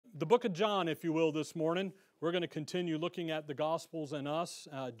the book of John, if you will, this morning. We're going to continue looking at the Gospels and us.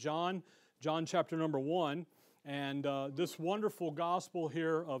 John chapter number 1. And this wonderful Gospel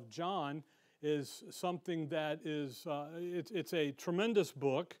here of John is something that is, it's a tremendous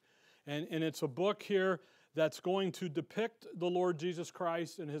book. And it's a book here that's going to depict the Lord Jesus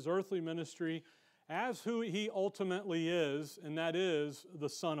Christ and His earthly ministry as who He ultimately is, and that is the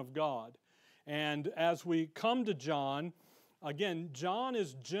Son of God. And as we come to John, again, John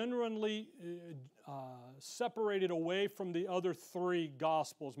is generally separated away from the other three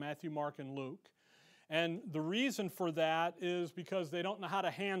Gospels, Matthew, Mark, and Luke. And the reason for that is because they don't know how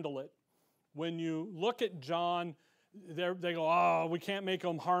to handle it. When you look at John, they go, oh, we can't make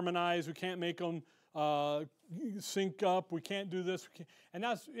them harmonize, we can't make them sync up, we can't do this. And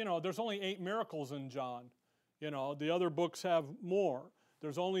that's, there's only 8 miracles in John. The other books have more.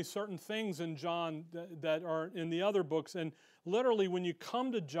 There's only certain things in John that are in the other books. And literally, when you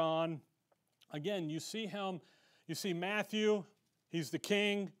come to John, again, you see him, you see Matthew, he's the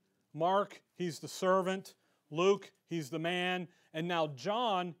king. Mark, he's the servant. Luke, he's the man. And now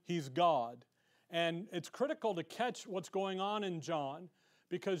John, he's God. And it's critical to catch what's going on in John,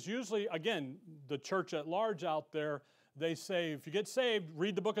 because usually, again, the church at large out there, they say, if you get saved,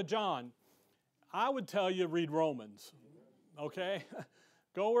 read the book of John. I would tell you, read Romans, okay?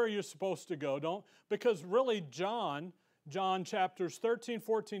 Go where you're supposed to go. Because really John chapters 13,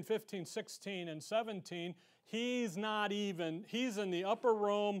 14, 15, 16, and 17, he's in the upper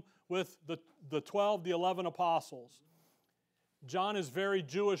room with the 12, the 11 apostles. John is a very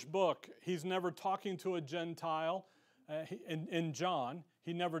Jewish book. He's never talking to a Gentile in John.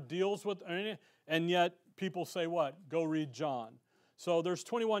 He never deals with any, and yet people say what? Go read John. So there's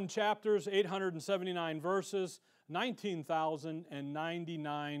 21 chapters, 879 verses,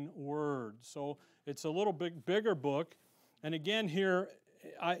 19,099 words. So it's a little bit bigger book. And again here,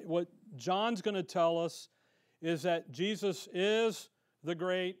 what John's going to tell us is that Jesus is the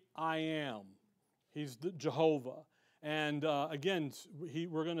great I am. He's the Jehovah. And again,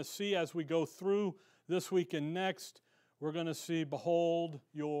 we're going to see as we go through this week and next, we're going to see, behold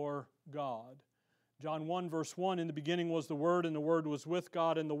your God. John 1 verse 1, in the beginning was the Word, and the Word was with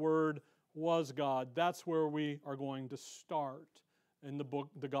God, and the Word was God. That's where we are going to start in the book,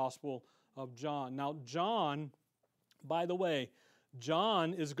 the Gospel of John. Now, John, by the way,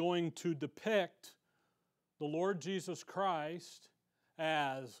 John is going to depict the Lord Jesus Christ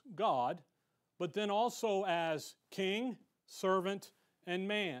as God, but then also as king, servant, and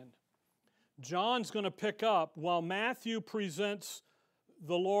man. John's going to pick up, while Matthew presents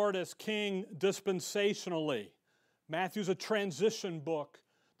the Lord as king dispensationally. Matthew's a transition book.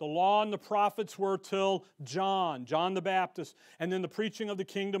 The law and the prophets were till John the Baptist, and then the preaching of the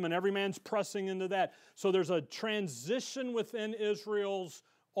kingdom, and every man's pressing into that. So there's a transition within Israel's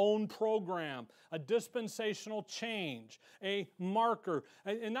own program, a dispensational change, a marker.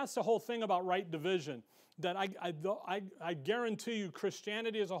 And that's the whole thing about right division, that I guarantee you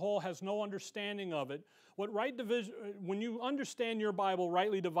Christianity as a whole has no understanding of it. What right division, when you understand your Bible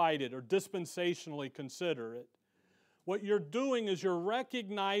rightly divided or dispensationally consider it, what you're doing is you're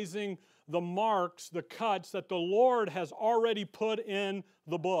recognizing the marks, the cuts that the Lord has already put in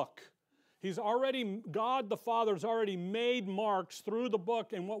the book. God the Father has already made marks through the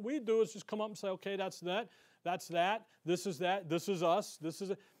book, and what we do is just come up and say, okay, that's that, this is us, this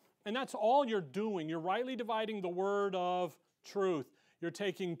is it. And that's all you're doing. You're rightly dividing the word of truth. You're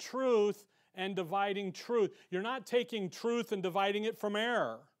taking truth and dividing truth. You're not taking truth and dividing it from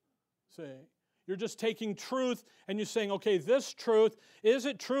error. See? You're just taking truth and you're saying, okay, this truth, is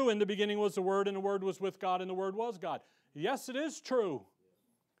it true in the beginning was the Word, and the Word was with God, and the Word was God? Yes, it is true.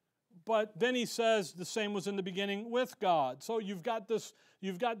 But then he says the same was in the beginning with God. So you've got this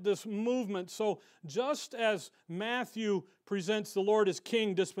movement. So just as Matthew presents the Lord as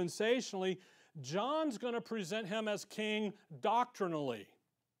king dispensationally, John's going to present him as king doctrinally.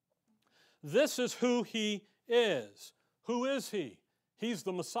 This is who he is. Who is he? He's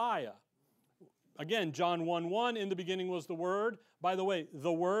the Messiah. Again, John 1:1, in the beginning was the Word. By the way,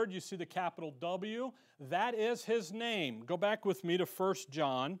 the Word, you see the capital W, that is His name. Go back with me to 1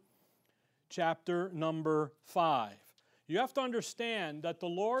 John chapter number 5. You have to understand that the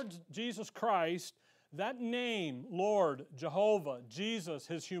Lord Jesus Christ, that name, Lord, Jehovah, Jesus,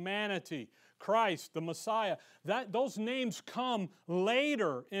 His humanity, Christ, the Messiah, those names come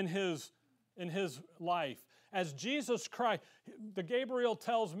later in His life. As Jesus Christ, the Gabriel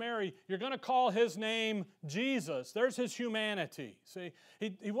tells Mary, you're going to call His name Jesus. There's His humanity. See,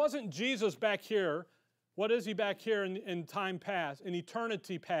 He wasn't Jesus back here. What is He back here in time past, in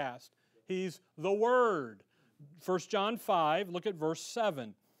eternity past? He's the Word. 1 John 5, look at verse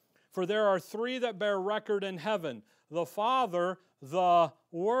 7. For there are three that bear record in heaven, the Father, the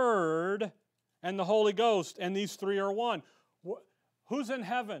Word, and the Holy Ghost, and these three are one. Who's in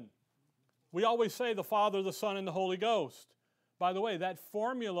heaven? We always say the Father, the Son, and the Holy Ghost. By the way, that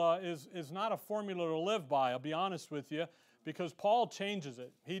formula is not a formula to live by, I'll be honest with you, because Paul changes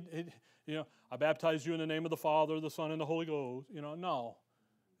it. I baptize you in the name of the Father, the Son, and the Holy Ghost. No.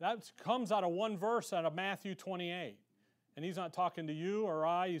 That comes out of one verse out of Matthew 28. And he's not talking to you or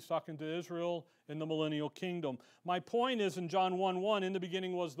I, he's talking to Israel in the millennial kingdom. My point is in John 1:1, in the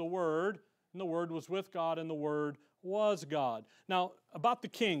beginning was the Word, and the Word was with God, and the Word was God. Now, about the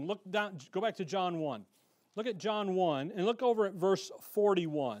king, look down, go back to John 1. Look at John 1, and look over at verse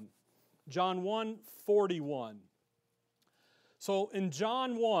 41. John 1:41. So in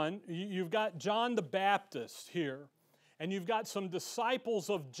John 1, you've got John the Baptist here, and you've got some disciples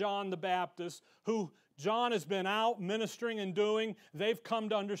of John the Baptist who John has been out ministering and doing. They've come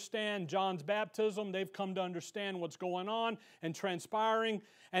to understand John's baptism. They've come to understand what's going on and transpiring.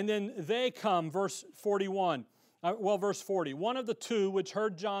 And then they come, verse 41. Verse 40. One of the two which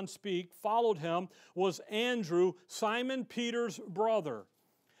heard John speak followed him was Andrew, Simon Peter's brother.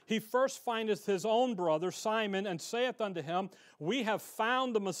 He first findeth his own brother Simon, and saith unto him, We have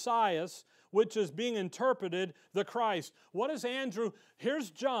found the Messiah, which is being interpreted the Christ. What is Andrew? Here's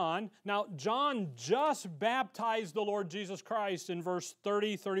John. Now, John just baptized the Lord Jesus Christ in verse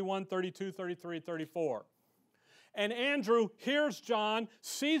 30, 31, 32, 33, 34. And Andrew hears John,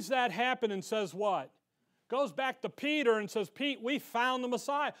 sees that happen, and says what? Goes back to Peter and says, Pete, we found the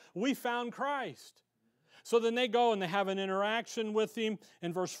Messiah. We found Christ. So then they go and they have an interaction with him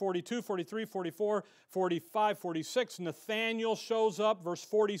in verse 42, 43, 44, 45, 46. Nathanael shows up, verse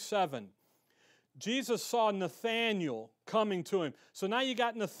 47. Jesus saw Nathanael coming to him. So now you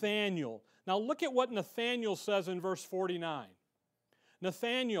got Nathanael. Now look at what Nathanael says in verse 49.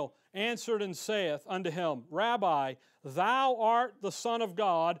 Nathanael answered and saith unto him, Rabbi, thou art the Son of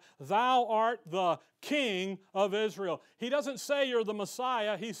God, thou art the King of Israel. He doesn't say you're the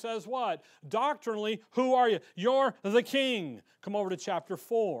Messiah. He says what? Doctrinally, who are you? You're the King. Come over to chapter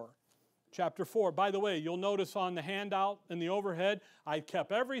 4. Chapter 4. By the way, you'll notice on the handout in the overhead, I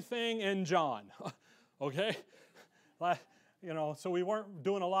kept everything in John. Okay? So we weren't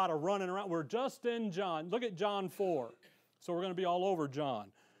doing a lot of running around. We're just in John. Look at John 4. So we're going to be all over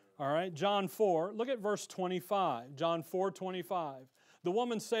John. All right, John 4. Look at verse 25. John 4:25. The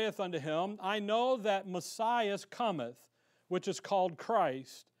woman saith unto him, I know that Messiah cometh, which is called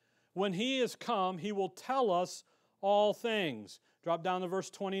Christ. When he is come, he will tell us all things. Drop down to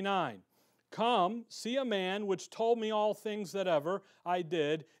verse 29. Come, see a man which told me all things that ever I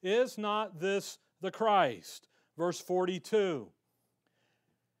did. Is not this the Christ? Verse 42.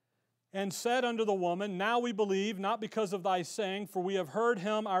 And said unto the woman, Now we believe, not because of thy saying, for we have heard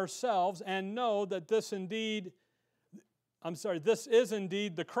him ourselves, and know that this is indeed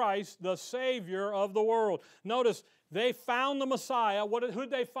the Christ, the Savior of the world. Notice, they found the Messiah. Who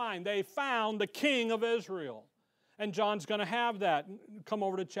did they find? They found the King of Israel. And John's going to have that. Come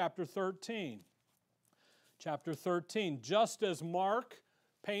over to chapter 13. Chapter 13. Just as Mark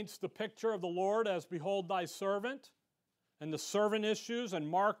paints the picture of the Lord as, Behold thy servant, and the servant issues, and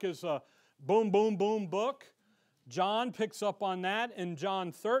Mark is a boom, boom, boom book. John picks up on that in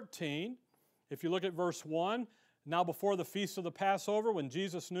John 13. If you look at verse 1, Now before the feast of the Passover, when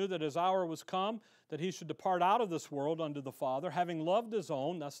Jesus knew that his hour was come, that he should depart out of this world unto the Father, having loved his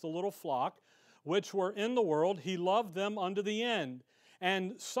own, that's the little flock, which were in the world, he loved them unto the end.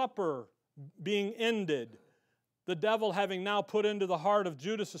 And supper being ended, the devil having now put into the heart of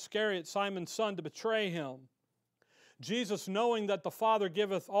Judas Iscariot, Simon's son, to betray him. Jesus, knowing that the Father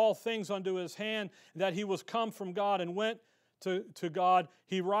giveth all things unto his hand, that he was come from God and went to God,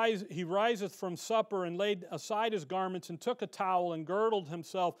 he riseth from supper and laid aside his garments and took a towel and girdled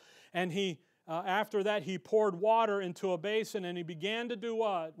himself. And after that he poured water into a basin and he began to do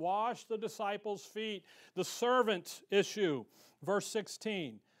what? Wash the disciples' feet. The servant issue. Verse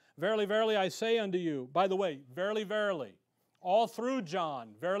 16. Verily, verily, I say unto you. By the way, verily, verily. All through John,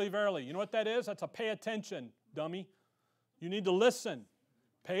 verily, verily. You know what that is? That's a pay attention, dummy. You need to listen.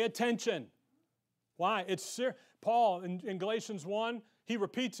 Pay attention. Why? Paul, in Galatians 1, he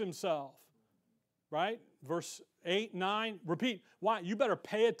repeats himself. Right? Verse 8, 9, repeat. Why? You better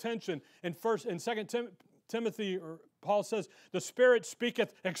pay attention. In 2 Timothy, Paul says, the Spirit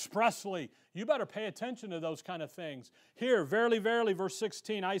speaketh expressly. You better pay attention to those kind of things. Here, verily, verily, verse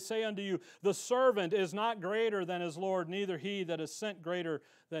 16, I say unto you, the servant is not greater than his Lord, neither he that is sent greater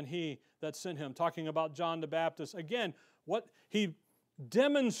than he that sent him. Talking about John the Baptist. Again, he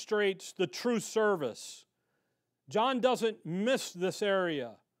demonstrates the true service. John doesn't miss this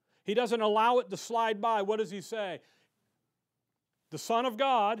area. He doesn't allow it to slide by. What does he say? The Son of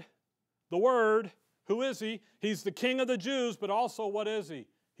God, the Word, who is He? He's the King of the Jews, but also what is He?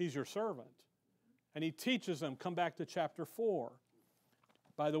 He's your servant. And He teaches them. Come back to chapter 4.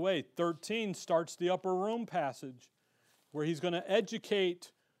 By the way, 13 starts the upper room passage where He's going to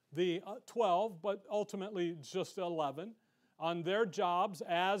educate the 12, but ultimately just 11, on their jobs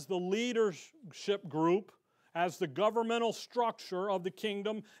as the leadership group, as the governmental structure of the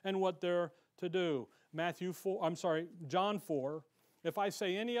kingdom and what they're to do. John 4. If I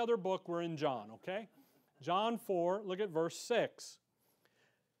say any other book, we're in John, okay? John 4, look at verse 6.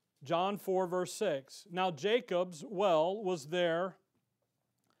 John 4, verse 6. Now Jacob's well was there.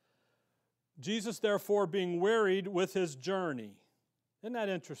 Jesus, therefore, being wearied with His journey. Isn't that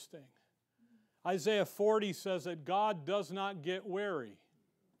interesting? Isaiah 40 says that God does not get weary.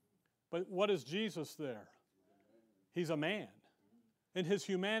 But what is Jesus there? He's a man. In His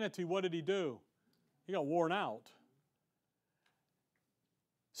humanity, what did He do? He got worn out.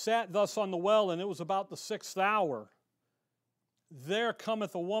 Sat thus on the well, and it was about the 6th hour. There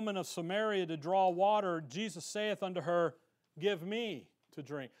cometh a woman of Samaria to draw water. Jesus saith unto her, Give me to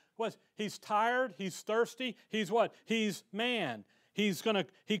drink. What? He's tired, he's thirsty, he's what? He's man. He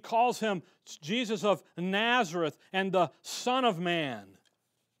calls Him Jesus of Nazareth and the Son of Man.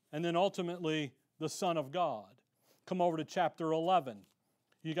 And then ultimately, the Son of God. Come over to chapter 11.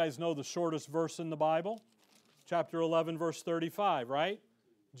 You guys know the shortest verse in the Bible? Chapter 11, verse 35, right?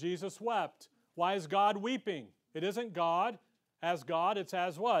 Jesus wept. Why is God weeping? It isn't God as God, it's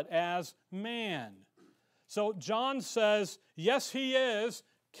as what? As man. So John says, yes, He is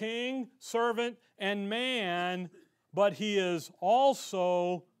king, servant, and man, but He is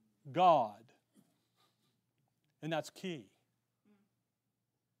also God. And that's key.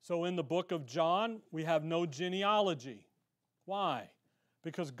 So in the book of John, we have no genealogy. Why?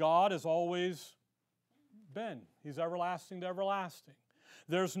 Because God has always been. He's everlasting to everlasting.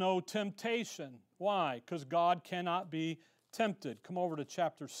 There's no temptation. Why? Because God cannot be tempted. Come over to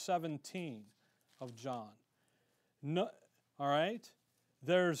chapter 17 of John. No, all right?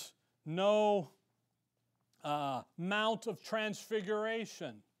 There's no Mount of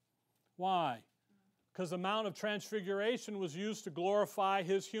Transfiguration. Why? Because the Mount of Transfiguration was used to glorify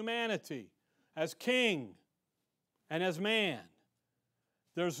His humanity as king and as man.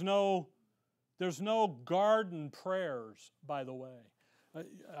 There's no garden prayers, by the way.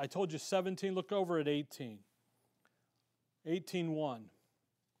 I told you 17, look over at 18. 18:1.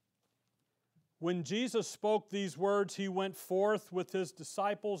 When Jesus spoke these words, He went forth with His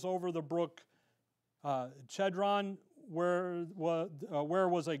disciples over the brook Chedron, where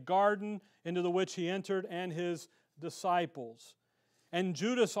was a garden, into the which He entered, and His disciples. And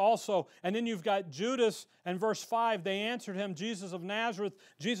Judas also, and then you've got Judas, and verse 5, they answered Him, Jesus of Nazareth.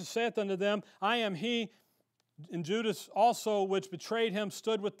 Jesus saith unto them, I am He. And Judas also, which betrayed Him,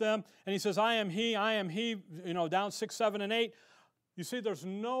 stood with them. And He says, I am He, down 6, 7, and 8. You see, there's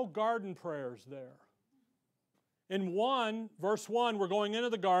no garden prayers there. In verse 1, we're going into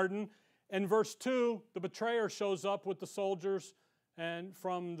the garden. In verse 2, the betrayer shows up with the soldiers and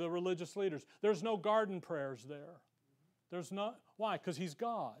from the religious leaders. There's no garden prayers there. There's not. Why? Because He's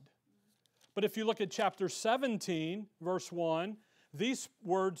God. But if you look at chapter 17, verse 1, these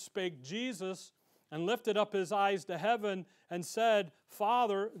words spake Jesus and lifted up His eyes to heaven and said,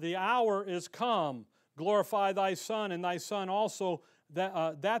 Father, the hour is come. Glorify Thy Son, and Thy Son also,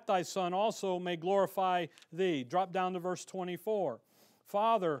 that Thy Son also may glorify Thee. Drop down to verse 24.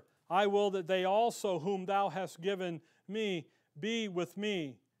 Father, I will that they also whom Thou hast given me be with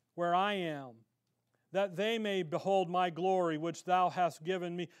me where I am, that they may behold my glory which Thou hast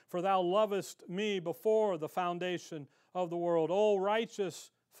given me, for Thou lovest me before the foundation of the world. O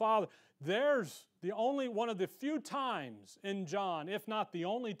righteous Father. There's the only one of the few times in John, if not the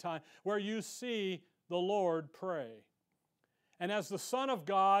only time, where you see the Lord pray. And as the Son of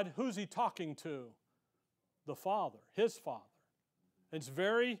God, who's He talking to? The Father, His Father.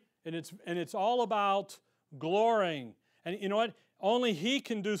 It's all about glorying. And you know what? Only He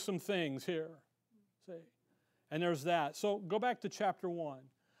can do some things here. See? And there's that. So go back to chapter 1.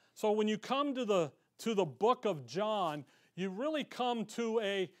 So when you come to the book of John, you really come to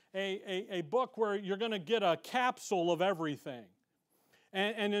a book where you're going to get a capsule of everything.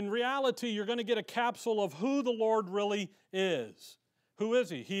 And in reality, you're going to get a capsule of who the Lord really is. Who is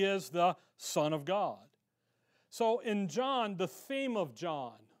He? He is the Son of God. So in John, the theme of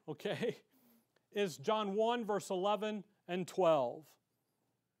John, okay, is John 1, verse 11 and 12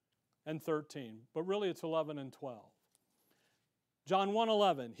 and 13. But really it's 11 and 12. John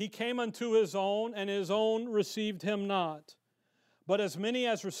 1:11, He came unto His own, and His own received Him not. But as many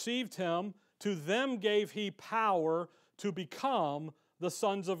as received him, to them gave he power to become the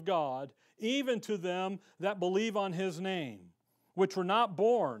sons of God, even to them that believe on his name, which were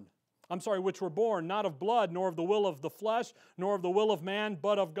born not of blood, nor of the will of the flesh, nor of the will of man,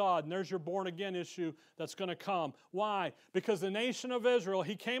 but of God. And there's your born again issue that's going to come. Why? Because the nation of Israel,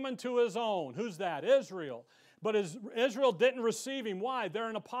 he came unto his own. Who's that? Israel. But Israel didn't receive him. Why? They're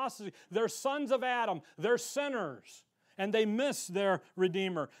in apostasy. They're sons of Adam. They're sinners. And they miss their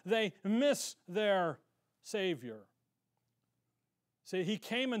Redeemer. They miss their Savior. See, he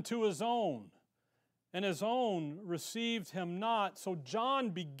came unto his own, and his own received him not. So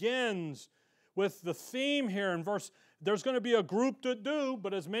John begins with the theme here in verse. There's going to be a group that do,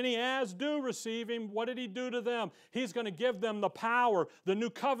 but as many as do receive him, what did he do to them? He's going to give them the power, the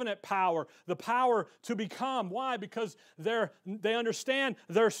new covenant power, the power to become. Why? Because they understand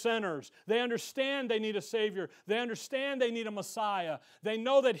they're sinners. They understand they need a Savior. They understand they need a Messiah. They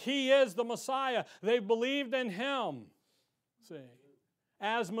know that he is the Messiah. They believed in him. See,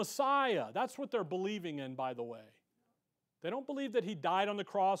 as Messiah. That's what they're believing in, by the way. They don't believe that he died on the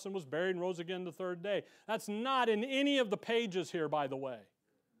cross and was buried and rose again the third day. That's not in any of the pages here, by the way.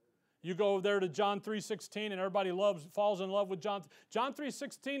 You go there to John 3:16 and everybody falls in love with John. John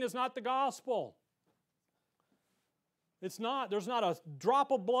 3:16 is not the gospel. It's not. There's not a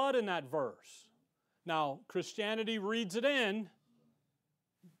drop of blood in that verse. Now, Christianity reads it in,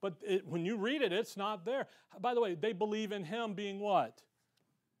 but when you read it, it's not there. By the way, they believe in him being what?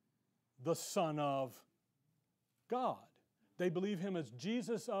 The Son of God. They believe him as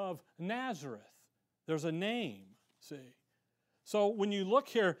Jesus of Nazareth. There's a name, see. So when you look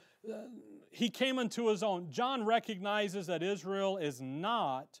here, he came unto his own. John recognizes that Israel is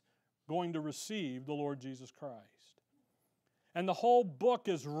not going to receive the Lord Jesus Christ. And the whole book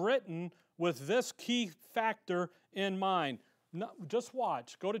is written with this key factor in mind. Just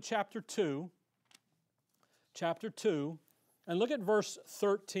watch. Go to chapter 2. Chapter 2. And look at verse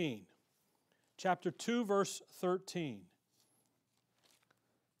 13. Chapter 2, verse 13.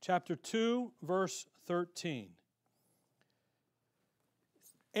 Chapter 2, verse 13.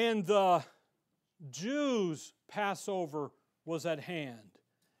 And the Jews' Passover was at hand,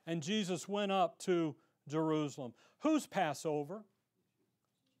 and Jesus went up to Jerusalem. Whose Passover?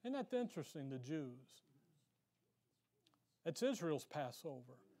 Isn't that interesting, the Jews? It's Israel's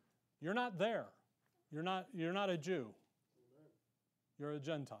Passover. You're not there. You're not a Jew. You're a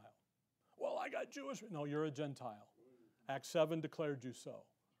Gentile. Well, I got Jewish. No, you're a Gentile. Acts 7 declared you so.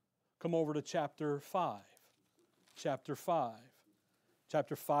 Come over to chapter 5. Chapter 5.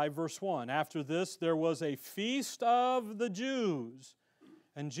 Chapter 5, verse 1. After this, there was a feast of the Jews,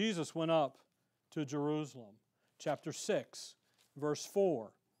 and Jesus went up to Jerusalem. Chapter 6, verse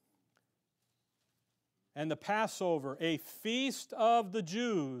 4. And the Passover, a feast of the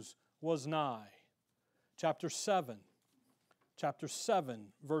Jews, was nigh. Chapter 7. Chapter 7,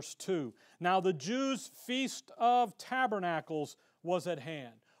 verse 2. Now the Jews' feast of tabernacles was at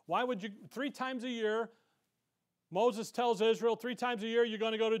hand. Why would you, 3 times a year, Moses tells Israel, 3 times a year you're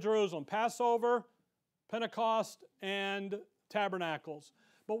going to go to Jerusalem. Passover, Pentecost, and tabernacles.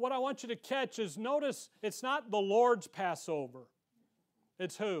 But what I want you to catch is, notice, it's not the Lord's Passover.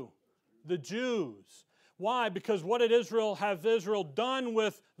 It's who? The Jews. Why? Because what did Israel done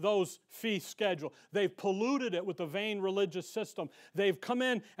with those feast schedule? They've polluted it with a vain religious system. They've come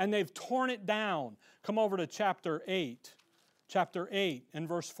in and they've torn it down. Come over to chapter 8. Chapter 8 and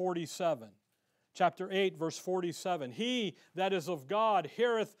verse 47. Chapter 8, verse 47. He that is of God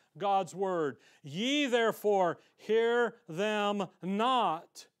heareth God's word. Ye therefore hear them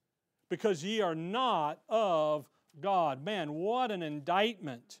not, because ye are not of God. Man, what an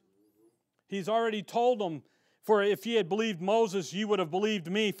indictment. He's already told them, for if ye had believed Moses, ye would have believed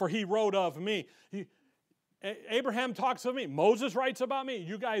me, for he wrote of me. Abraham talks of me. Moses writes about me.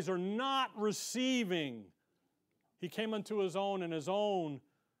 You guys are not receiving. He came unto his own, and his own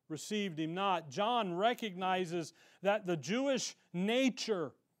received him not. John recognizes that the Jewish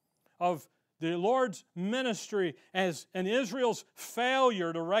nature of the Lord's ministry and Israel's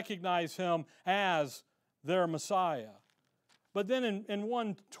failure to recognize him as their Messiah. But then in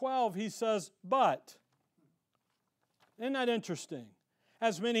 1:12 he says, but. Isn't that interesting?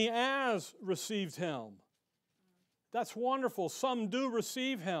 As many as received him. That's wonderful. Some do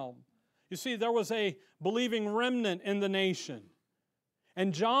receive him. You see, there was a believing remnant in the nation.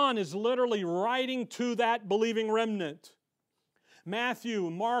 And John is literally writing to that believing remnant. Matthew,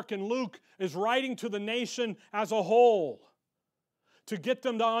 Mark, and Luke is writing to the nation as a whole to get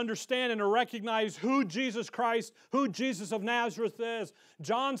them to understand and to recognize who Jesus Christ, who Jesus of Nazareth is.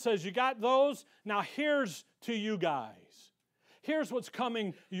 John says, you got those? Now here's to you guys. Here's what's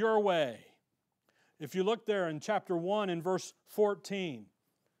coming your way. If you look there in chapter 1 in verse 14.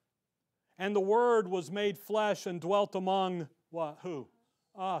 And the Word was made flesh and dwelt among what? Who?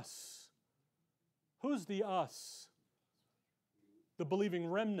 Us. Who's the us? The believing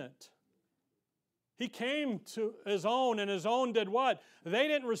remnant. He came to His own, and His own did what? They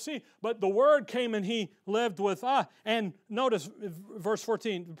didn't receive. But the Word came and He lived with us. And notice verse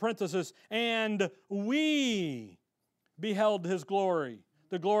 14, parenthesis, and we beheld His glory.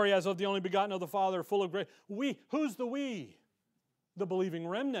 The glory as of the only begotten of the Father, full of grace. We, who's the we? The believing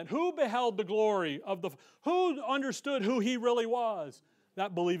remnant. Who beheld the glory of the... Who understood who He really was?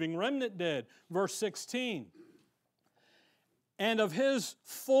 That believing remnant did. Verse 16. And of His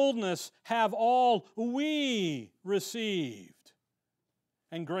fullness have all we received.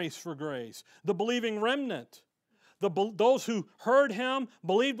 And grace for grace. The believing remnant. Those who heard Him,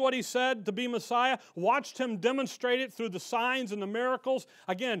 believed what He said to be Messiah, watched Him demonstrate it through the signs and the miracles.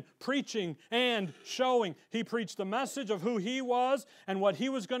 Again, preaching and showing. He preached the message of who He was and what He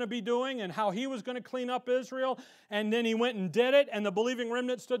was going to be doing and how He was going to clean up Israel. And then He went and did it, and the believing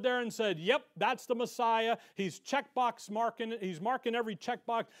remnant stood there and said, yep, that's the Messiah. He's checkbox marking it. He's marking every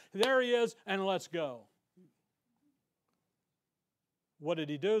checkbox. There He is, and let's go. What did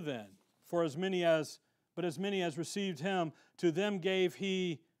He do then? But as many as received Him, to them gave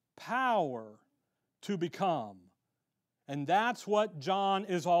He power to become. And that's what John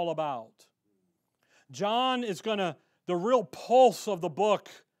is all about. John is the real pulse of the book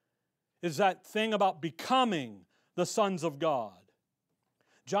is that thing about becoming the sons of God.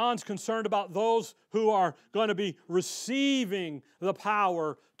 John's concerned about those who are going to be receiving the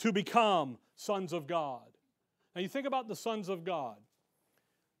power to become sons of God. Now you think about the sons of God.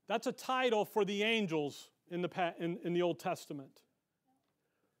 That's a title for the angels in the Old Testament.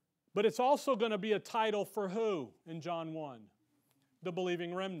 But it's also going to be a title for who in John 1? The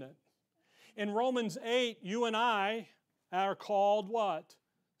believing remnant. In Romans 8, you and I are called what?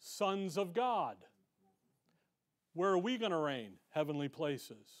 Sons of God. Where are we going to reign? Heavenly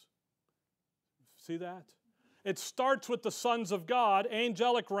places. See that? It starts with the sons of God,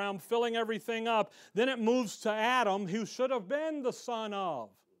 angelic realm, filling everything up. Then it moves to Adam, who should have been the son of.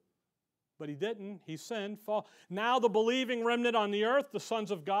 But he didn't. He sinned. Now the believing remnant on the earth, the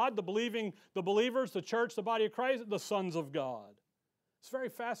sons of God, the believers, the church, the body of Christ, the sons of God. It's very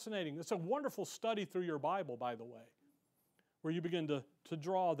fascinating. It's a wonderful study through your Bible, by the way, where you begin to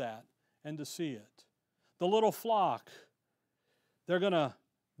draw that and to see it. The little flock, they're going to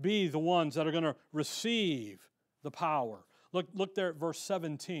be the ones that are going to receive the power. Look there at verse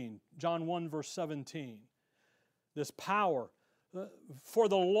 17. John 1, verse 17. This power. For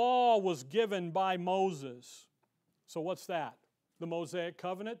the law was given by Moses. So what's that? The Mosaic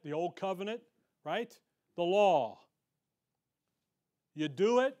covenant, the old covenant, right? The law. You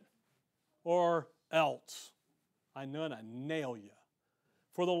do it or else. I'm going to nail you.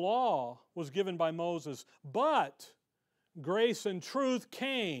 For the law was given by Moses, but grace and truth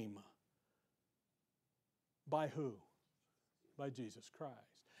came by who? By Jesus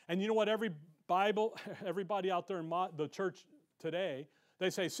Christ. And you know what? Everybody out there in the church today, they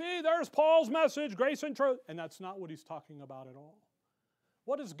say, see, there's Paul's message, grace and truth. And that's not what he's talking about at all.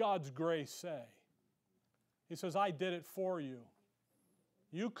 What does God's grace say? He says, I did it for you.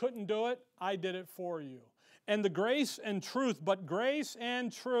 You couldn't do it, I did it for you. And the grace and truth, but grace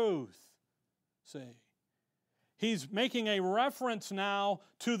and truth, see. He's making a reference now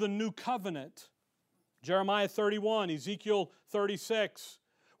to the new covenant. Jeremiah 31, Ezekiel 36,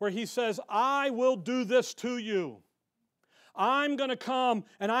 where he says, I will do this to you. I'm going to come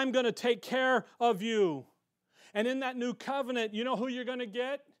and I'm going to take care of you. And in that new covenant, you know who you're going to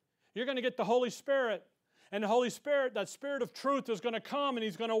get? You're going to get the Holy Spirit. And the Holy Spirit, that Spirit of truth, is going to come and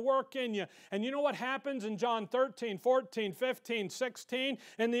He's going to work in you. And you know what happens in John 13, 14, 15, 16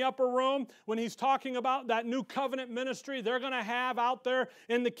 in the upper room when He's talking about that new covenant ministry they're going to have out there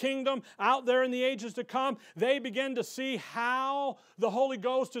in the kingdom, out there in the ages to come? They begin to see how the Holy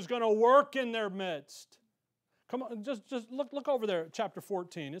Ghost is going to work in their midst. Come on, just look over there at chapter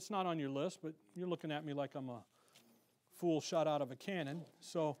 14. It's not on your list, but you're looking at me like I'm a fool shot out of a cannon.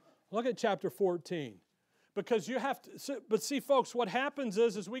 So look at chapter 14. Because you have to, but see, folks, what happens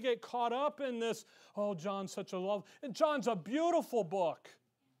is we get caught up in this, oh, John's such a love. And John's a beautiful book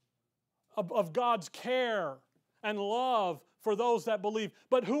of God's care and love for those that believe.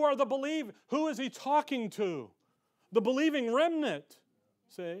 But who are the believers? Who is he talking to? The believing remnant,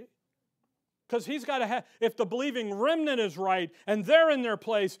 see? Because he's got to have, if the believing remnant is right and they're in their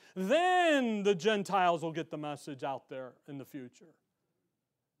place, then the Gentiles will get the message out there in the future.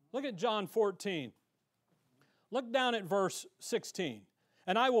 Look at John 14. Look down at verse 16.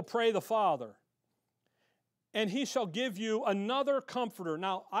 And I will pray the Father, and He shall give you another comforter.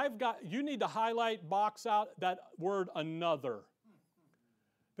 Now, you need to highlight, box out that word another.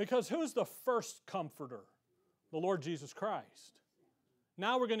 Because who's the first comforter? The Lord Jesus Christ.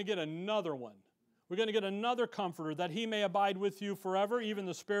 Now we're going to get another one. We're going to get another comforter, that He may abide with you forever, even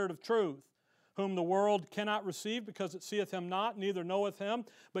the Spirit of truth, whom the world cannot receive, because it seeth Him not, neither knoweth Him.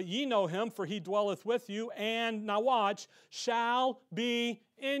 But ye know Him, for He dwelleth with you, and, now watch, shall be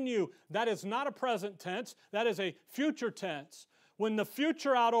in you. That is not a present tense. That is a future tense. When the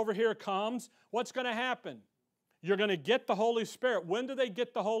future out over here comes, what's going to happen? You're going to get the Holy Spirit. When do they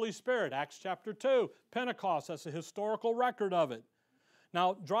get the Holy Spirit? Acts chapter 2, Pentecost. That's a historical record of it.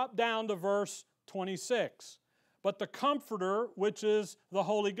 Now, drop down to verse 26. But the Comforter, which is the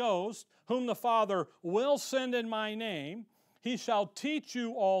Holy Ghost, whom the Father will send in my name, He shall teach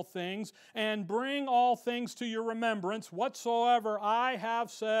you all things, and bring all things to your remembrance, whatsoever I have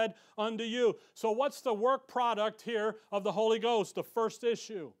said unto you. So what's the work product here of the Holy Ghost? The first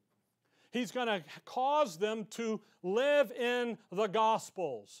issue. He's going to cause them to live in the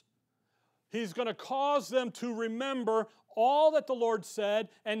Gospels. He's going to cause them to remember all that the Lord said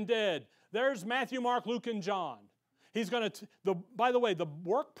and did. There's Matthew, Mark, Luke, and John. He's going to, by the way, the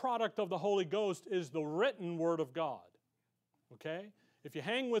work product of the Holy Ghost is the written Word of God. Okay? If you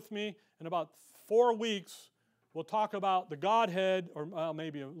hang with me, in about 4 weeks, we'll talk about the Godhead, or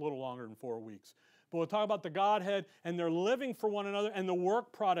maybe a little longer than 4 weeks. But we'll talk about the Godhead, and they're living for one another, and the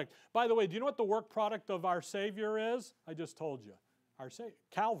work product. By the way, do you know what the work product of our Savior is? I just told you. Our Savior,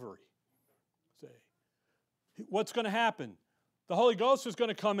 Calvary. What's going to happen? The Holy Ghost is going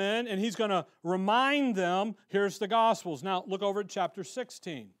to come in, and He's going to remind them. Here's the Gospels. Now, look over at chapter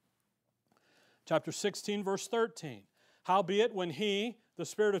 16. Chapter 16, verse 13. Howbeit, when He, the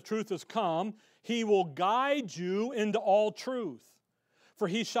Spirit of truth, is come, He will guide you into all truth. For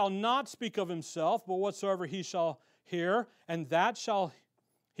He shall not speak of Himself, but whatsoever He shall hear, and that shall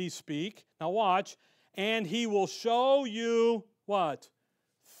He speak. Now watch. And He will show you, what?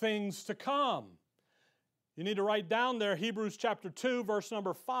 Things to come. You need to write down there Hebrews chapter 2, verse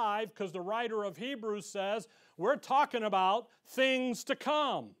number 5, because the writer of Hebrews says, we're talking about things to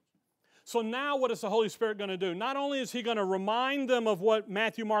come. So now what is the Holy Spirit going to do? Not only is He going to remind them of what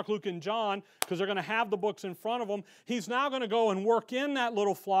Matthew, Mark, Luke, and John, because they're going to have the books in front of them, He's now going to go and work in that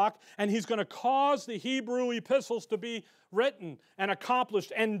little flock, and He's going to cause the Hebrew epistles to be written and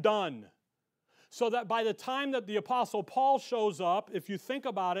accomplished and done. So that by the time that the Apostle Paul shows up, if you think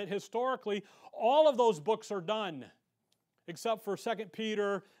about it historically, all of those books are done, except for 2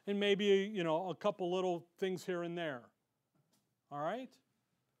 Peter and maybe, a couple little things here and there. All right?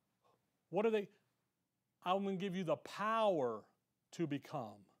 What are they? I'm going to give you the power to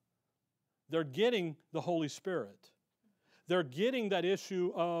become. They're getting the Holy Spirit. They're getting that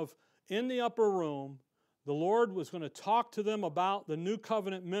issue of, in the upper room, the Lord was going to talk to them about the new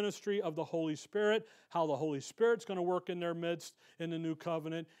covenant ministry of the Holy Spirit, how the Holy Spirit's going to work in their midst in the new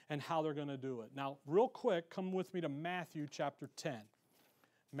covenant, and how they're going to do it. Now, real quick, come with me to Matthew chapter 10.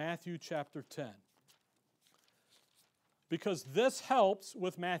 Matthew chapter 10. Because this helps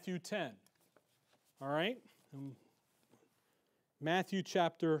with Matthew 10. All right? Matthew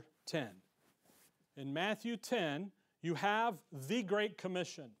chapter 10. In Matthew 10, you have the Great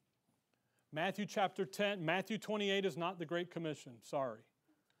Commission. Matthew chapter 10, Matthew 28 is not the Great Commission, sorry.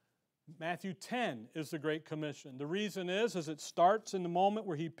 Matthew 10 is the Great Commission. The reason is it starts in the moment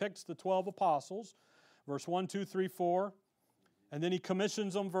where He picks the 12 apostles, verse 1, 2, 3, 4, and then He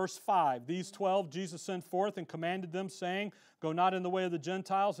commissions them, verse 5. These 12 Jesus sent forth and commanded them, saying, Go not in the way of the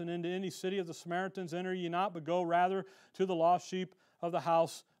Gentiles, and into any city of the Samaritans enter ye not, but go rather to the lost sheep of the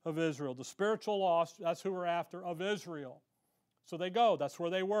house of Israel. The spiritual lost, that's who we're after, of Israel. So they go, that's where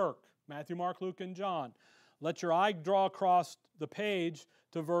they work. Matthew, Mark, Luke, and John. Let your eye draw across the page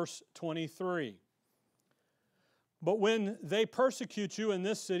to verse 23. But when they persecute you in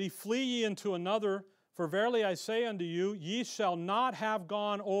this city, flee ye into another, for verily I say unto you, ye shall not have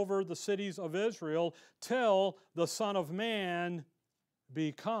gone over the cities of Israel till the Son of Man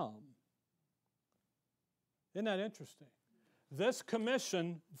be come. Isn't that interesting? This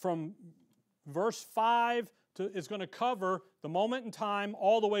commission from verse 5 is going to cover the moment in time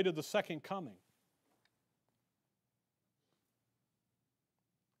all the way to the second coming.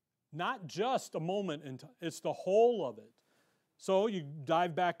 Not just a moment in time, it's the whole of it. So you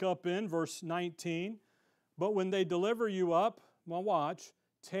dive back up in verse 19. But when they deliver you up, well, watch,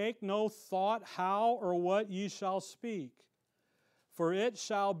 take no thought how or what ye shall speak. For it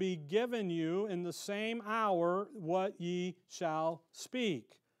shall be given you in the same hour what ye shall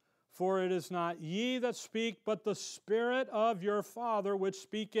speak. For it is not ye that speak, but the Spirit of your Father which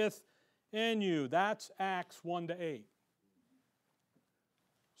speaketh in you. That's Acts 1-8.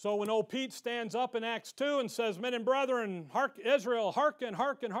 So when old Pete stands up in Acts 2 and says, men and brethren, Israel, hearken,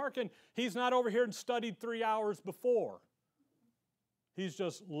 hearken, hearken, he's not over here and studied 3 hours before. He's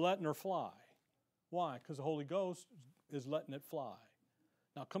just letting her fly. Why? Because the Holy Ghost is letting it fly.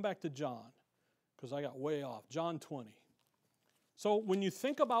 Now come back to John, because I got way off. John 20. So when you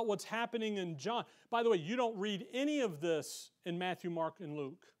think about what's happening in John, by the way, you don't read any of this in Matthew, Mark, and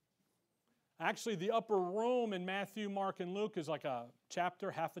Luke. Actually, the upper room in Matthew, Mark, and Luke is like a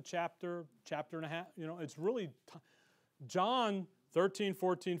chapter, half a chapter, chapter and a half. You know, it's really, John 13,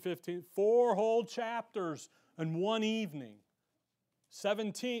 14, 15, 4 whole chapters in one evening.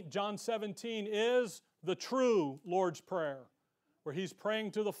 John 17 is the true Lord's Prayer, where he's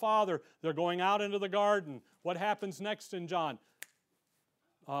praying to the Father. They're going out into the garden. What happens next in John?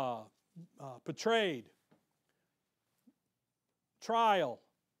 Betrayed, trial,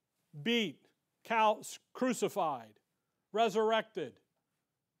 beat, crucified, resurrected.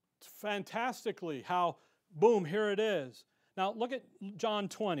 It's fantastically how, boom, here it is. Now look at John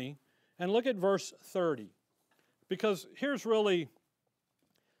 20 and look at verse 30, because here's really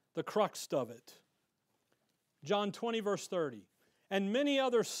the crux of it. John 20, verse 30. And many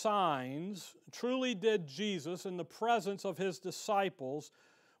other signs truly did Jesus in the presence of his disciples,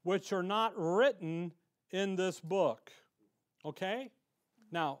 which are not written in this book. Okay?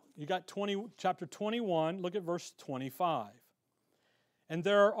 Now, you got chapter 21, look at verse 25. And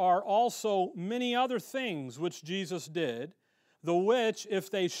there are also many other things which Jesus did, the which,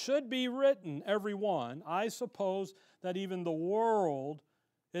 if they should be written, every one, I suppose that even the world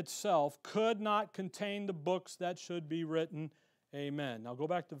itself could not contain the books that should be written. Amen. Now go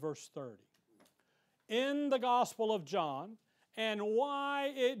back to verse 30. In the Gospel of John, and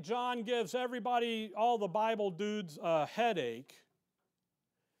why John gives everybody, all the Bible dudes, a headache,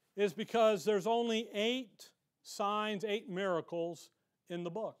 is because there's only 8 signs, 8 miracles in the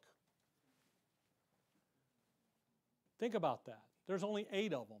book. Think about that. There's only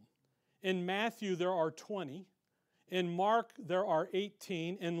 8 of them. In Matthew, there are 20. In Mark, there are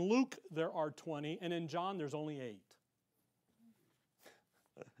 18. In Luke, there are 20. And in John, there's only 8.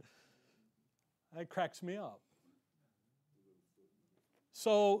 That cracks me up.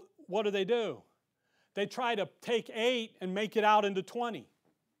 So what do? They try to take 8 and make it out into 20.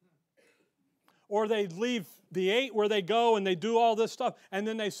 Or they leave the 8 where they go and they do all this stuff, and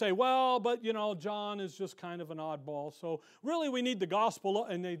then they say, well, but you know, John is just kind of an oddball, so really we need the gospel,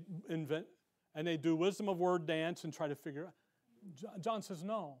 and they invent, and they do wisdom of word dance and try to figure out. John says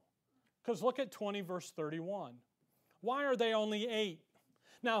no. Because look at 20 verse 31. Why are they only 8?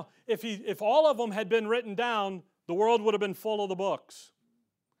 Now, if all of them had been written down, the world would have been full of the books.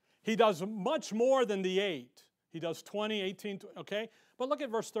 He does much more than the 8. He does 20, 18, okay? But look at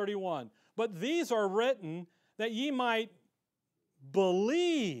verse 31. But these are written that ye might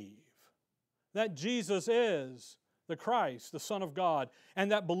believe that Jesus is the Christ, the Son of God,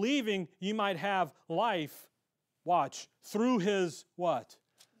 and that believing ye might have life, watch, through his what?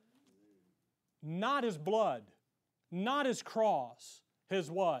 Not his blood, not his cross, his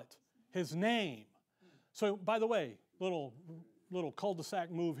what? His name. So, by the way, little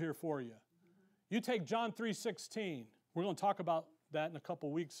cul-de-sac move here for you. You take John 3:16. We're going to talk about that in a couple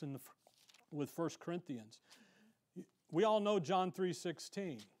weeks with 1 Corinthians. We all know John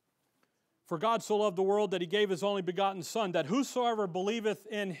 3:16. For God so loved the world that he gave his only begotten Son, that whosoever believeth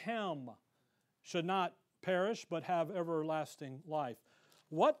in him should not perish, but have everlasting life.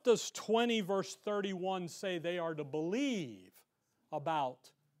 What does 20 verse 31 say they are to believe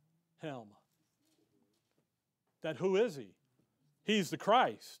about him? That who is he? He's the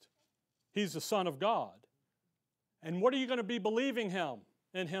Christ. He's the Son of God. And what are you going to be believing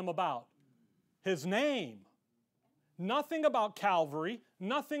in him about? His name. Nothing about Calvary,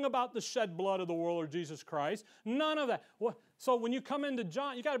 nothing about the shed blood of the world or Jesus Christ, none of that. So when you come into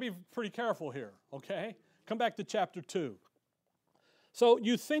John, you got to be pretty careful here, okay? Come back to chapter 2. So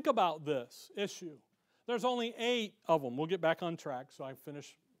you think about this issue. There's only 8 of them. We'll get back on track so I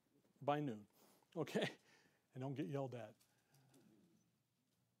finish by noon, okay? And don't get yelled at.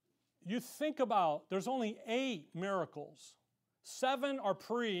 You think about, there's only 8 miracles. 7 are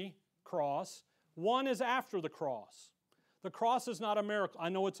pre-cross. 1 is after the cross. The cross is not a miracle. I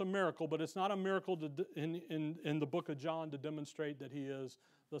know it's a miracle, but it's not a miracle in the book of John to demonstrate that he is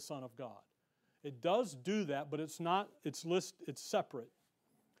the Son of God. It does do that, but it's not, it's separate.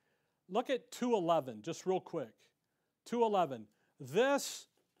 Look at 2:11, just real quick. 2:11. This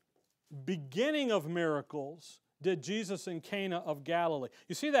beginning of miracles did Jesus in Cana of Galilee.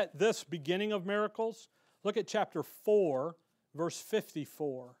 You see that this beginning of miracles? Look at chapter 4, verse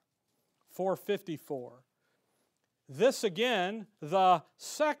 54. 4:54. This again, the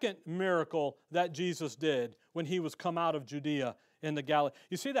second miracle that Jesus did when he was come out of Judea in the Galilee.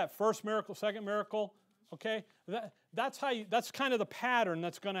 You see that first miracle, second miracle? Okay? That's kind of the pattern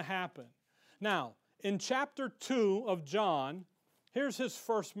that's going to happen. Now, in chapter 2 of John, here's his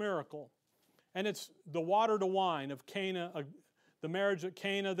first miracle. And it's the water to wine of Cana, the marriage at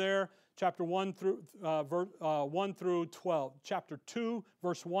Cana there, chapter 1 through 12. Chapter 2,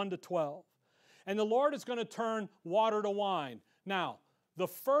 verse 1 to 12. And the Lord is going to turn water to wine. Now, the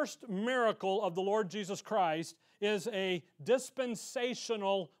first miracle of the Lord Jesus Christ is a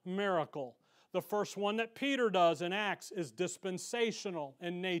dispensational miracle. The first one that Peter does in Acts is dispensational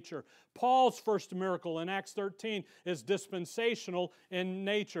in nature. Paul's first miracle in Acts 13 is dispensational in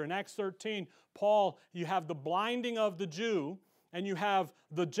nature. In Acts 13, Paul, you have the blinding of the Jew, and you have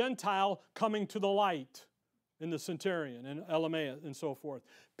the Gentile coming to the light in the centurion and Elamaeus and so forth.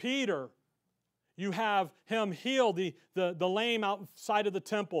 Peter, you have him heal the lame outside of the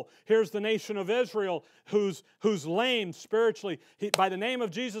temple. Here's the nation of Israel who's lame spiritually. By the name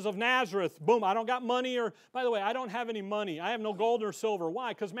of Jesus of Nazareth, boom, I don't got money by the way, I don't have any money. I have no gold or silver. Why?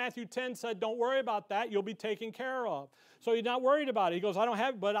 Because Matthew 10 said, don't worry about that. You'll be taken care of. So he's not worried about it. He goes, I don't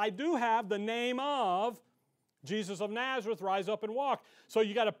have, but I do have the name of Jesus of Nazareth, rise up and walk. So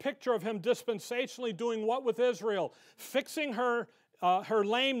you got a picture of him dispensationally doing what with Israel? Fixing her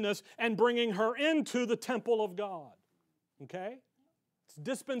lameness and bringing her into the temple of God. Okay? It's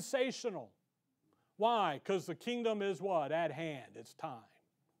dispensational. Why? Because the kingdom is what? At hand. It's time.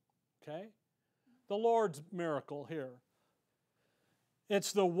 Okay? The Lord's miracle here.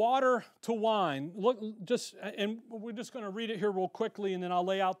 It's the water to wine. Look, and we're just going to read it here real quickly, and then I'll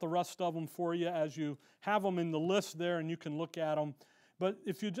lay out the rest of them for you as you have them in the list there, and you can look at them. But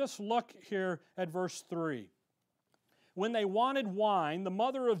if you just look here at verse 3. When they wanted wine, the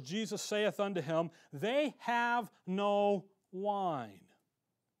mother of Jesus saith unto him, they have no wine.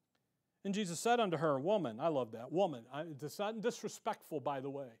 And Jesus said unto her, woman, I love that, woman. It's not disrespectful, by the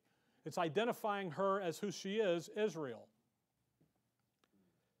way. It's identifying her as who she is, Israel.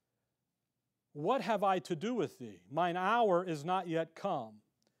 What have I to do with thee? Mine hour is not yet come.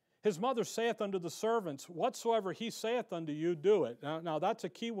 His mother saith unto the servants, whatsoever he saith unto you, do it. Now that's a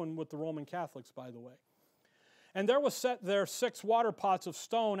key one with the Roman Catholics, by the way. And there was set there 6 water pots of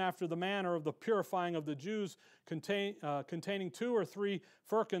stone after the manner of the purifying of the Jews, containing 2 or 3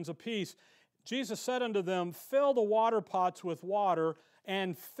 firkins apiece. Jesus said unto them, fill the water pots with water,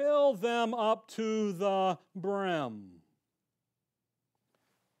 and fill them up to the brim.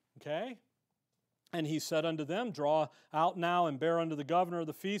 Okay? And he said unto them, draw out now and bear unto the governor of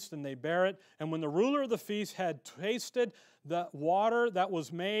the feast. And they bear it. And when the ruler of the feast had tasted the water that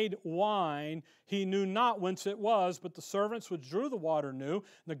was made wine, he knew not whence it was, but the servants which drew the water knew. And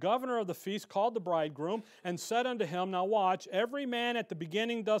the governor of the feast called the bridegroom and said unto him, now watch, every man at the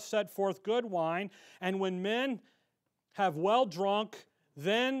beginning doth set forth good wine, and when men have well drunk,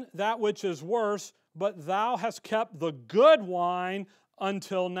 then that which is worse, but thou hast kept the good wine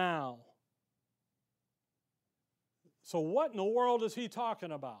until now. So what in the world is he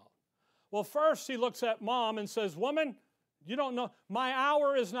talking about? Well, first he looks at mom and says, woman, you don't know, my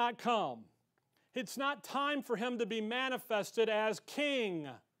hour is not come. It's not time for him to be manifested as king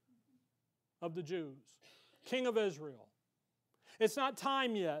of the Jews, king of Israel. It's not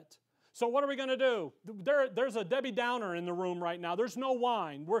time yet. So what are we going to do? There's a Debbie Downer in the room right now. There's no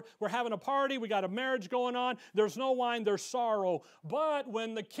wine. We're having a party. We got a marriage going on. There's no wine. There's sorrow. But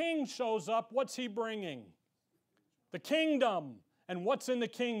when the king shows up, what's he bringing? The kingdom. And what's in the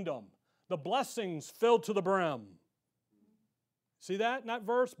kingdom? The blessings filled to the brim. See that in that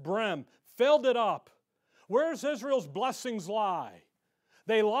verse? Brim. Filled it up. Where's Israel's blessings lie?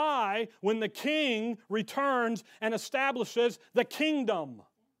 They lie when the king returns and establishes the kingdom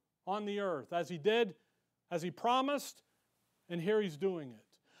on the earth, as he did, as he promised, and here he's doing it.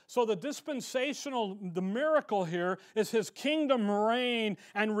 So the miracle here is his kingdom reign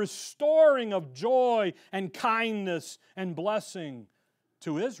and restoring of joy and kindness and blessing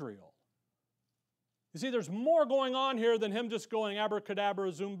to Israel. You see, there's more going on here than him just going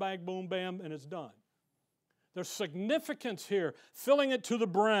abracadabra, zoom, bang, boom, bam, and it's done. There's significance here, filling it to the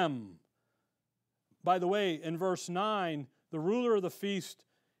brim. By the way, in verse 9, the ruler of the feast,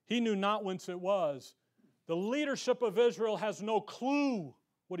 he knew not whence it was. The leadership of Israel has no clue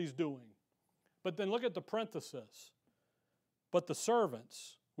what he's doing. But then look at the parenthesis. But the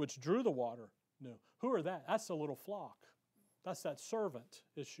servants which drew the water knew. Who are that? That's the little flock. That's that servant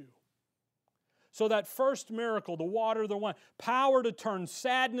issue. So that first miracle, the water, the wine, power to turn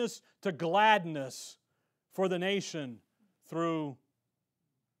sadness to gladness for the nation through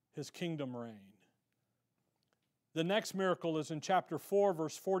His kingdom reign. The next miracle is in chapter 4,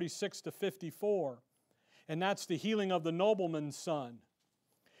 verse 46 to 54. And that's the healing of the nobleman's son.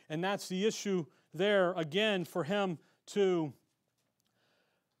 And that's the issue there, again, for him to,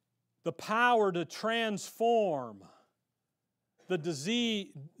 the power to transform the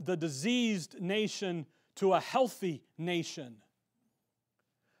diseased nation to a healthy nation.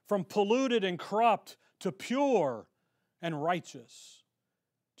 From polluted and corrupt to pure and righteous.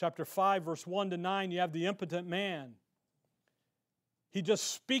 Chapter 5, verse 1 to 9, you have the impotent man. He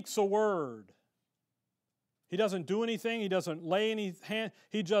just speaks a word. He doesn't do anything. He doesn't lay any hand.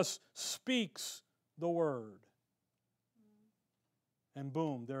 He just speaks the word. And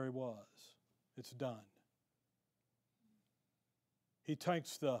boom, there he was. It's done. He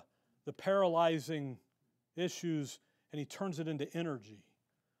takes the paralyzing issues and he turns it into energy.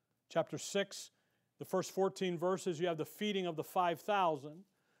 Chapter 6, the first 14 verses, you have the feeding of the 5,000.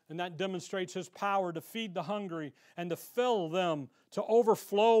 And that demonstrates His power to feed the hungry and to fill them to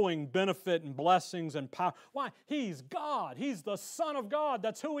overflowing benefit and blessings and power. Why? He's God. He's the Son of God.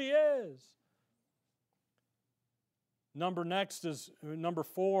 That's who He is. Next is number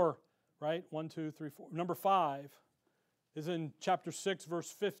 4, right? 1, 2, 3, 4. Number 5 is in chapter 6,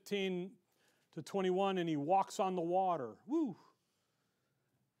 verse 15 to 21, and He walks on the water. Woo!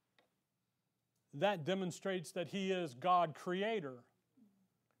 That demonstrates that He is God Creator.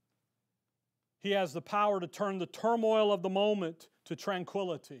 He has the power to turn the turmoil of the moment to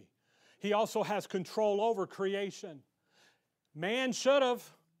tranquility. He also has control over creation. Man should have.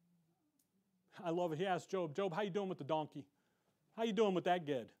 I love it. He asked Job, Job, how you doing with the donkey? How you doing with that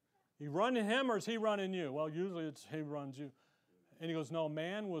gid? You running him or is he running you? Well, usually it's he runs you. And he goes, no,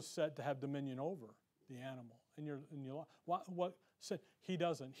 man was set to have dominion over the animal. And your what said he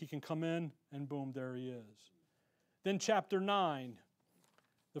doesn't. He can come in and boom, there he is. Then chapter 9.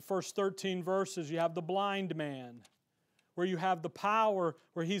 The first 13 verses, you have the blind man, where you have the power,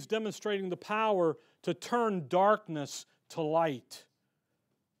 where he's demonstrating the power to turn darkness to light.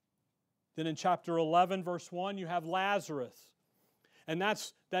 Then in chapter 11, verse 1, you have Lazarus. And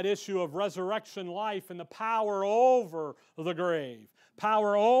that's that issue of resurrection life and the power over the grave,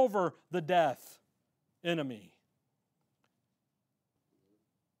 power over the death enemy.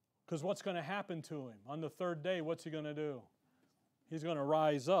 Because what's going to happen to him? On the third day, what's he going to do? He's going to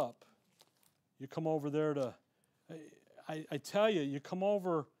rise up. You come over there to, I tell you, you come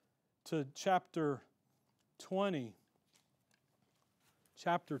over to chapter 20.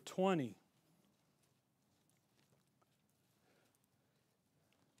 Chapter 20.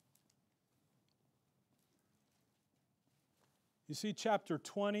 You see chapter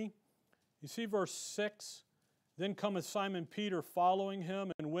 20? You see verse 6? Then cometh Simon Peter following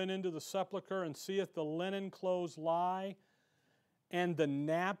him, and went into the sepulchre, and seeth the linen clothes lie, and the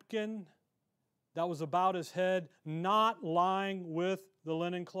napkin that was about his head, not lying with the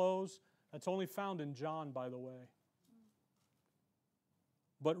linen clothes. That's only found in John, by the way.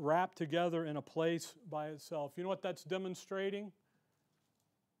 But wrapped together in a place by itself. You know what that's demonstrating?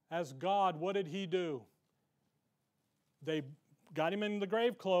 As God, what did He do? They got Him in the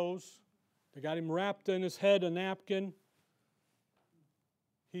grave clothes. They got Him wrapped in His head, a napkin.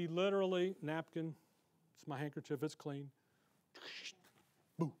 He literally, napkin, it's my handkerchief, it's clean.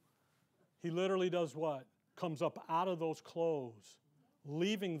 Boo. He literally does what? Comes up out of those clothes,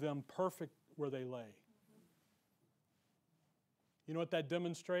 leaving them perfect where they lay. You know what that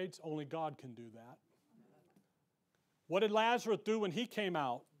demonstrates? Only God can do that. What did Lazarus do when he came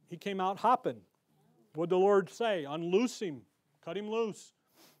out? He came out hopping. What did the Lord say? Unloose him. Cut him loose.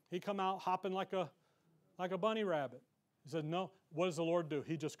 He come out hopping like a bunny rabbit. He said, no. What does the Lord do?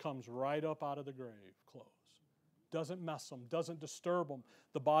 He just comes right up out of the grave clothes. Doesn't mess them. Doesn't disturb them.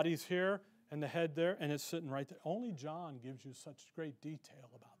 The body's here and the head there, and it's sitting right there. Only John gives you such great detail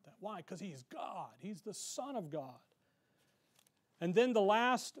about that. Why? Because He's God. He's the Son of God. And then the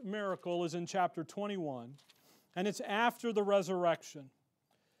last miracle is in chapter 21, and it's after the resurrection.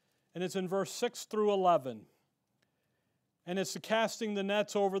 And it's in verse 6 through 11. And it's the casting the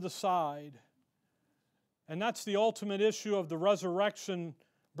nets over the side. And that's the ultimate issue of the resurrection,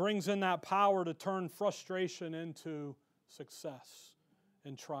 brings in that power to turn frustration into success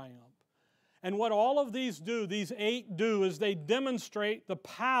and triumph. And what all of these do, these 8 do, is they demonstrate the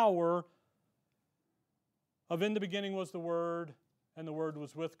power of in the beginning was the Word, and the Word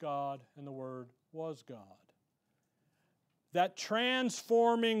was with God, and the Word was God. That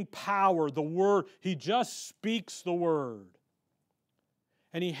transforming power, the Word, He just speaks the Word.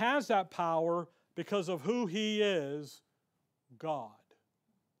 And He has that power because of who He is, God.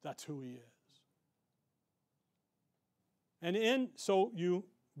 That's who He is. And so you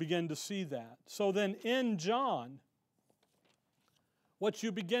begin to see that. So then in John, what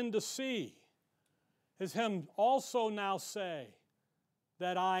you begin to see is Him also now say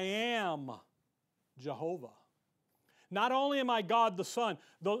that I am Jehovah. Not only am I God the Son,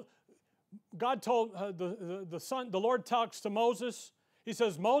 God told the Son, the Lord talks to Moses. He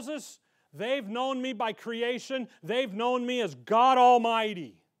says, Moses, they've known me by creation. They've known me as God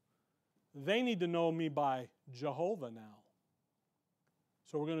Almighty. They need to know me by Jehovah now.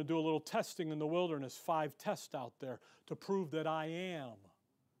 So we're going to do a little testing in the wilderness, 5 tests out there to prove that I am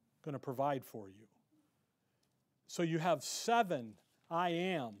going to provide for you. So you have 7 I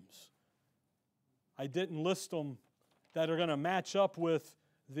ams. I didn't list them that are going to match up with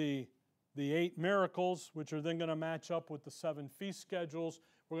the 8 miracles, which are then going to match up with the 7 feast schedules.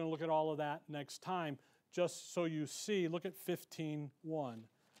 We're going to look at all of that next time, just so you see. Look at 15:1.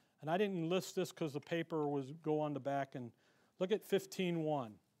 And I didn't list this because the paper was go on the back. And look at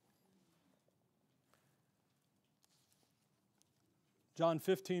 15:1. John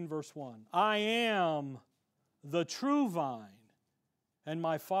 15, verse 1. I am the true vine, and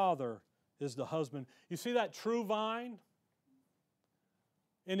my Father is the husband. You see that true vine?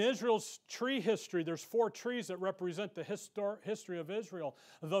 In Israel's tree history, there's 4 trees that represent the history of Israel.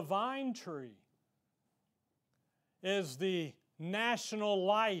 The vine tree is the national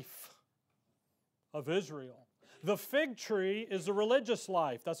life of Israel. The fig tree is the religious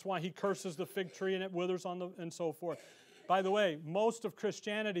life. That's why He curses the fig tree and it withers and so forth. By the way, most of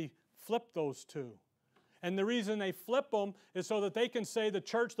Christianity flipped those 2. And the reason they flip them is so that they can say the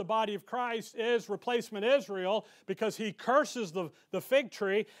church, the body of Christ, is replacement Israel, because He curses the fig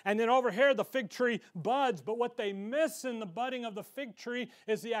tree, and then over here the fig tree buds. But what they miss in the budding of the fig tree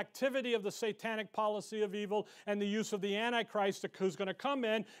is the activity of the satanic policy of evil and the use of the Antichrist, who's going to come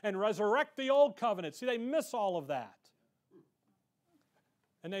in and resurrect the old covenant. See, they miss all of that.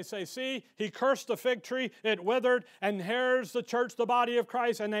 And they say, see, He cursed the fig tree, it withered, and here's the church, the body of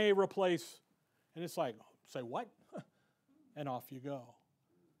Christ, and they replace. And it's like, say what? And off you go.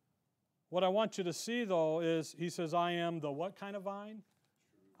 What I want you to see, though, is He says, I am the what kind of vine?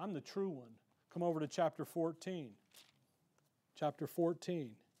 I'm the true one. Come over to chapter 14. Chapter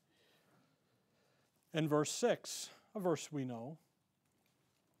 14. And verse 6, a verse we know.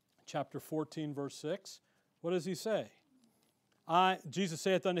 Chapter 14, verse 6. What does He say? Jesus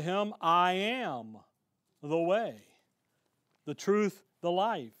saith unto him, I am the way, the truth, the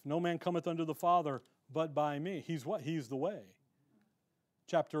life. No man cometh unto the Father but by me. He's what? He's the way.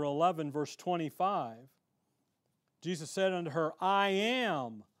 Chapter 11, verse 25. Jesus said unto her, I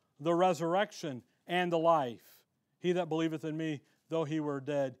am the resurrection and the life. He that believeth in me, though he were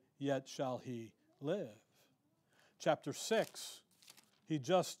dead, yet shall he live. Chapter 6, He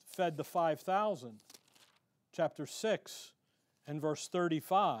just fed the 5,000. Chapter 6 and verse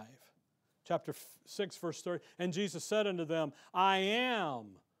 35. Chapter 6, verse 30. And Jesus said unto them, I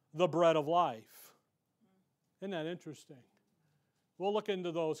am the bread of life. Isn't that interesting? We'll look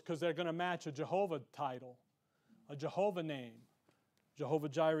into those because they're going to match a Jehovah title, a Jehovah name. Jehovah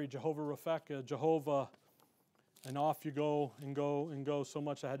Jireh, Jehovah Rapha, Jehovah, and off you go and go and go so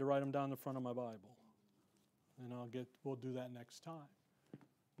much I had to write them down in the front of my Bible. And we'll do that next time,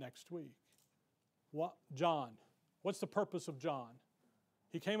 next week. John. What's the purpose of John?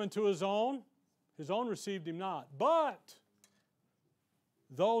 He came into his own received Him not, but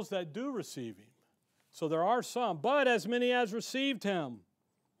those that do receive Him. So there are some, but as many as received Him,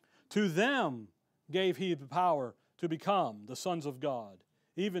 to them gave He the power to become the sons of God,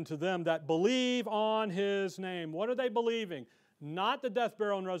 even to them that believe on His name. What are they believing? Not the death,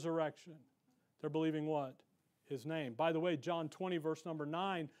 burial, and resurrection. They're believing what? His name. By the way, John 20, verse number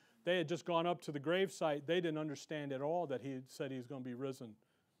 9, they had just gone up to the gravesite. They didn't understand at all that He had said He was going to be risen.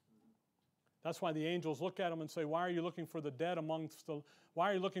 That's why the angels look at Him and say, why are you looking for the dead why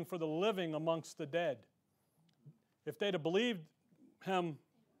are you looking for the living amongst the dead? If they'd have believed Him,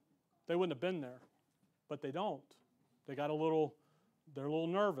 they wouldn't have been there. But they don't. They're a little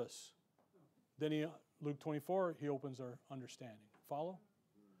nervous. Then Luke 24, He opens their understanding. Follow?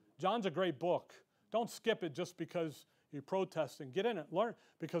 John's a great book. Don't skip it just because you're protesting. Get in it, learn,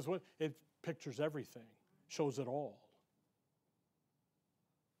 because it pictures everything, shows it all.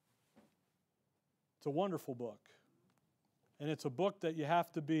 It's a wonderful book. And it's a book that you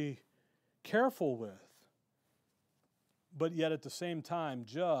have to be careful with, but yet at the same time,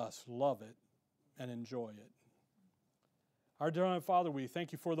 just love it and enjoy it. Our dear Heavenly Father, we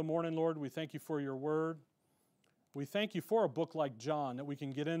thank You for the morning, Lord. We thank You for Your word. We thank You for a book like John, that we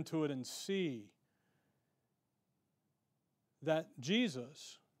can get into it and see that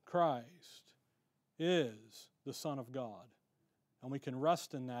Jesus Christ is the Son of God. And we can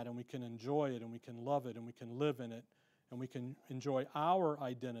rest in that, and we can enjoy it, and we can love it, and we can live in it, and we can enjoy our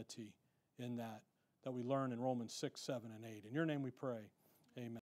identity in that we learn in Romans 6, 7, and 8. In your name we pray. Amen.